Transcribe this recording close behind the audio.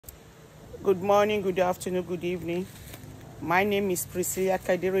Good morning, good afternoon, good evening. My name is Priscilla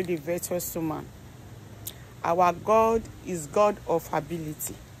Kadiri, the virtuous woman. Our God is God of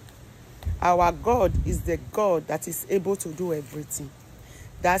ability. Our God is the God that is able to do everything.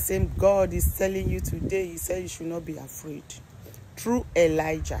 That same God is telling you today, he said you should not be afraid. Through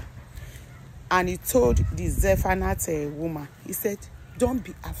Elijah. And he told the Zarephath woman, he said, don't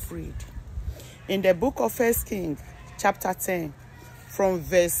be afraid. In the book of 1 Kings, chapter 10, from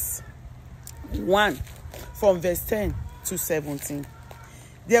verse 10 to 17.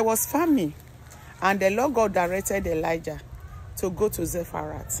 There was famine, and the Lord God directed Elijah to go to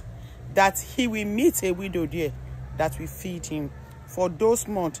Zarephath, that he will meet a widow there that will feed him for those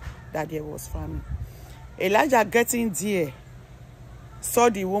months that there was famine. Elijah getting there, saw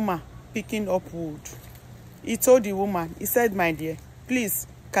the woman picking up wood. He told the woman, he said, my dear, please,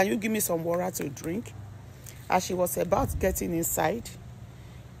 can you give me some water to drink? As she was about getting inside,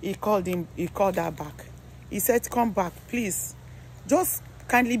 he called her back. He said, come back, please. Just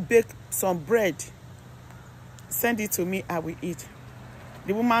kindly bake some bread. Send it to me, I will eat.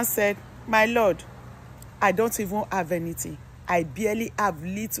 The woman said, my Lord, I don't even have anything. I barely have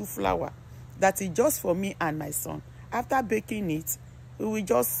little flour. That is just for me and my son. After baking it, we will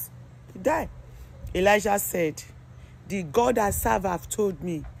just die. Elijah said, the God I serve have told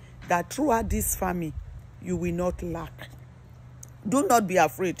me that throughout this famine, you will not lack. Do not be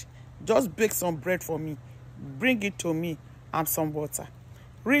afraid. Just bake some bread for me. Bring it to me and some water.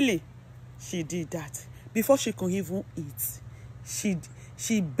 Really, she did that. Before she could even eat,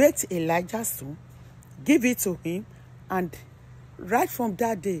 she baked Elijah's son, gave it to him, and right from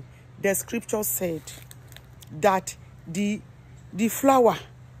that day, the scripture said that the flour,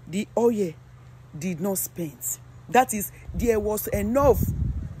 the oil, did not spend. That is, there was enough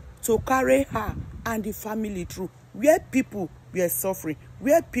to carry her and the family through. Where people were suffering,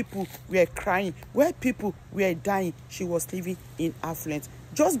 where people were crying, where people were dying, she was living in affluence.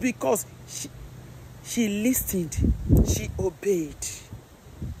 Just because she listened, she obeyed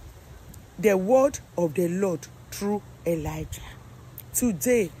the word of the Lord through Elijah.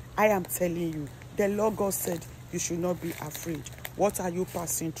 Today, I am telling you, the Lord God said, you should not be afraid. What are you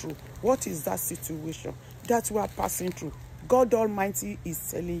passing through? What is that situation that you are passing through? God Almighty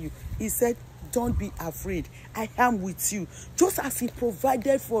is telling you. He said, don't be afraid. I am with you. Just as he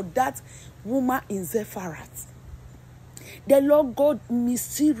provided for that woman in Zarephath. The Lord God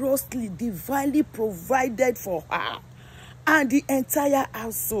mysteriously, divinely provided for her and the entire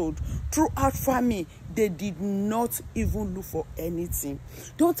household. Throughout famine, they did not even look for anything.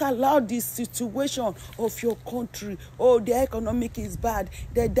 Don't allow this situation of your country. Oh, the economic is bad.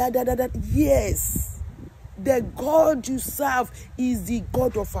 Yes. The God you serve is the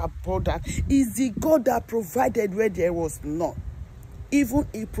God of abundance. Is the God that provided where there was none. Even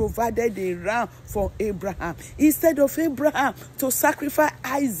he provided a ram for Abraham. Instead of Abraham to sacrifice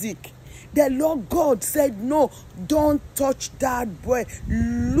Isaac, the Lord God said, no, don't touch that boy.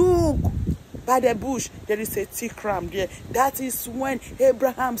 Look by the bush, there is a thick ram there. That is when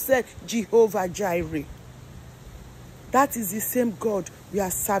Abraham said, Jehovah Jireh. That is the same God we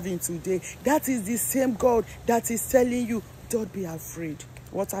are serving today. That is the same God that is telling you, don't be afraid.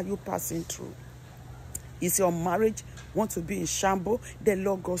 What are you passing through? Is your marriage want to be in shambles? The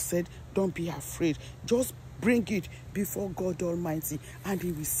Lord God said, don't be afraid. Just bring it before God Almighty and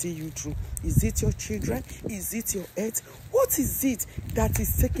he will see you through. Is it your children? Is it your health? What is it that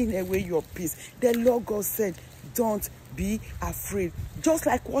is taking away your peace? The Lord God said, don't be afraid. Just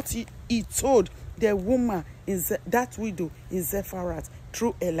like what he told the woman, that widow in Zarephath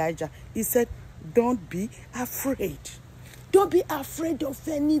through Elijah. He said, don't be afraid. Don't be afraid of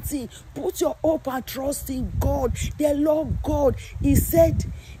anything. Put your hope and trust in God. The Lord God, he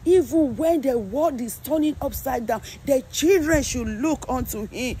said, even when the world is turning upside down, the children should look unto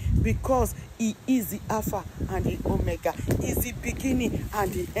him because he is the Alpha and the Omega. He is the beginning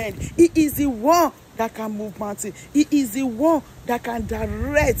and the end. He is the one that can move mountains. He is the one that can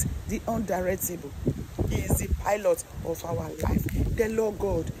direct the undirectable. He is the pilot of our life. The Lord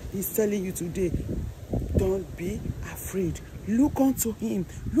God is telling you today, don't be afraid. Look unto him.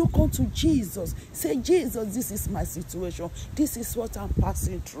 Look unto Jesus. Say, Jesus, this is my situation. This is what I'm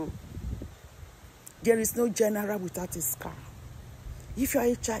passing through. There is no general without a scar. If you are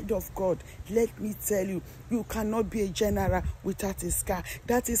a child of God, let me tell you, you cannot be a general without a scar.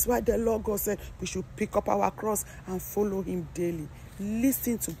 That is why the Lord God said we should pick up our cross and follow him daily.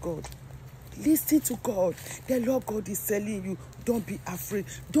 Listen to God. Listen to God. The Lord God is telling you, don't be afraid.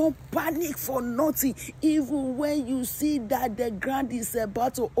 Don't panic for nothing. Even when you see that the ground is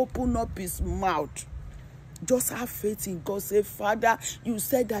about to open up its mouth. Just have faith in God. Say, Father, you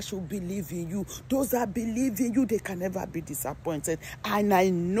said I should believe in you. Those that believe in you, they can never be disappointed. And I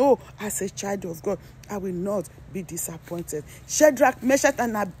know as a child of God, I will not be disappointed. Shadrach, Meshach,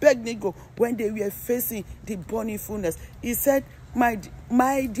 and Abednego, when they were facing the burning furnace, he said,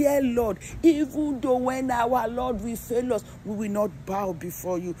 my dear Lord, even though when our Lord will fail us, we will not bow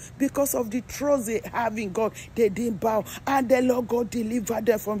before you. Because of the trust they have in God, they didn't bow. And the Lord God delivered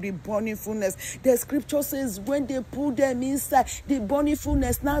them from the burning furnace. The scripture says when they put them inside, the burning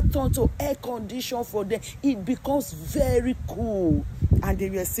furnace now turned to air condition for them. It becomes very cool. And they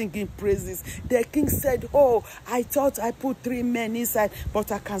were singing praises. The king said, oh, I thought I put 3 men inside,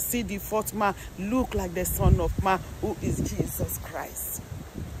 but I can see the 4th man look like the Son of Man, who is Jesus Christ.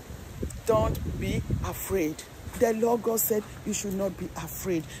 Don't be afraid. The Lord God said you should not be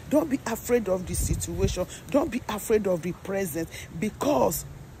afraid. Don't be afraid of the situation. Don't be afraid of the present, because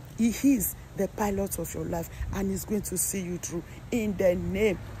He is the pilot of your life and He's going to see you through in the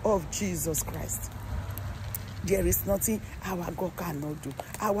name of Jesus Christ. There is nothing our God cannot do.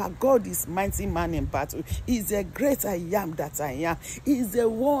 Our God is mighty man in battle. He's a great I am that I am. He's the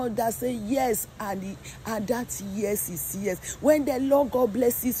one that says yes, and that yes is yes. When the Lord God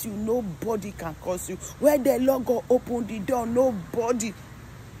blesses you, nobody can curse you. When the Lord God opens the door, nobody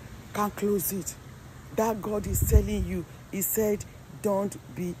can close it. That God is telling you, He said, don't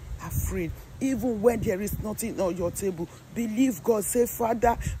be afraid. Even when there is nothing on your table, believe God. Say,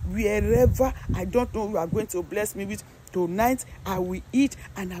 Father, wherever I don't know you are going to bless me with, tonight I will eat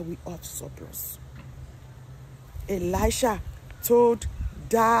and I will have surplus. Elisha told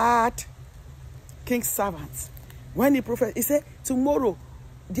that king's servant, when the prophet, he said, tomorrow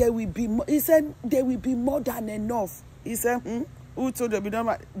there will be more. He said, there will be more than enough. He said, who told them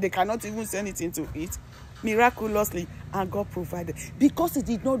they cannot even send it into it? Miraculously, and God provided. Because he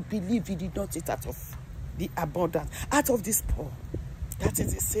did not believe, he did not eat out of the abundance, out of this poor. That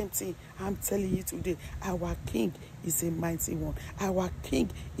is the same thing I'm telling you today. Our King is a mighty one. Our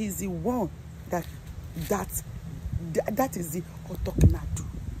King is the one that is the Otokinadu.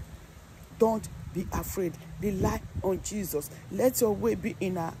 Don't be afraid. Rely on Jesus. Let your way be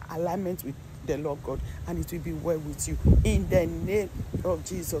in alignment with the Lord God, and it will be well with you in the name of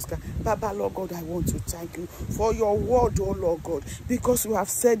Jesus Christ. Baba, Lord God, I want to thank you for your word, oh Lord God, because you have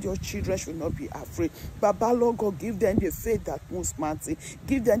said your children should not be afraid. Baba, Lord God, give them the faith that moves mountains.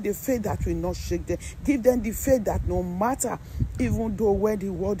 Give them the faith that will not shake them. Give them the faith that no matter, even though when the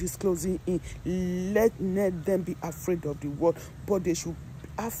world is closing in, let them be afraid of the world, but they should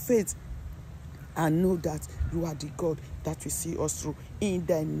have faith and know that you are the God that will see us through in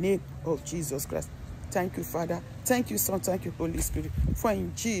the name of Jesus Christ. Thank you, Father. Thank you, Son. Thank you, Holy Spirit. For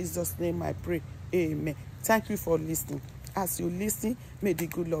in Jesus' name I pray. Amen. Thank you for listening. As you listen, may the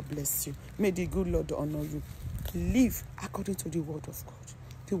good Lord bless you. May the good Lord honor you. Live according to the word of God.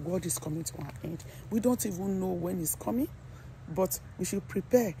 The word is coming to our end. We don't even know when it's coming, but we should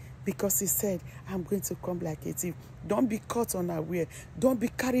prepare, because he said, I'm going to come like a thief. Don't be caught unaware. Don't be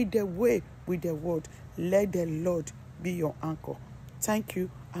carried away with the word. Let the Lord be your anchor. Thank you,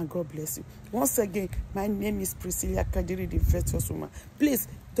 and God bless you. Once again, my name is Priscilla Kadiri, the Virtuous Woman. Please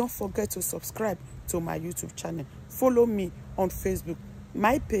don't forget to subscribe to my YouTube channel. Follow me on Facebook.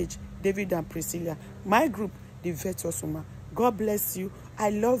 My page, David and Priscilla. My group, the Virtuous Woman. God bless you. I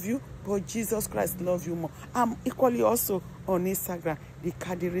love you, but Jesus Christ loves you more. I'm equally also on Instagram, the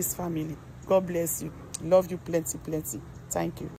Kadiris family. God bless you. Love you plenty, plenty. Thank you.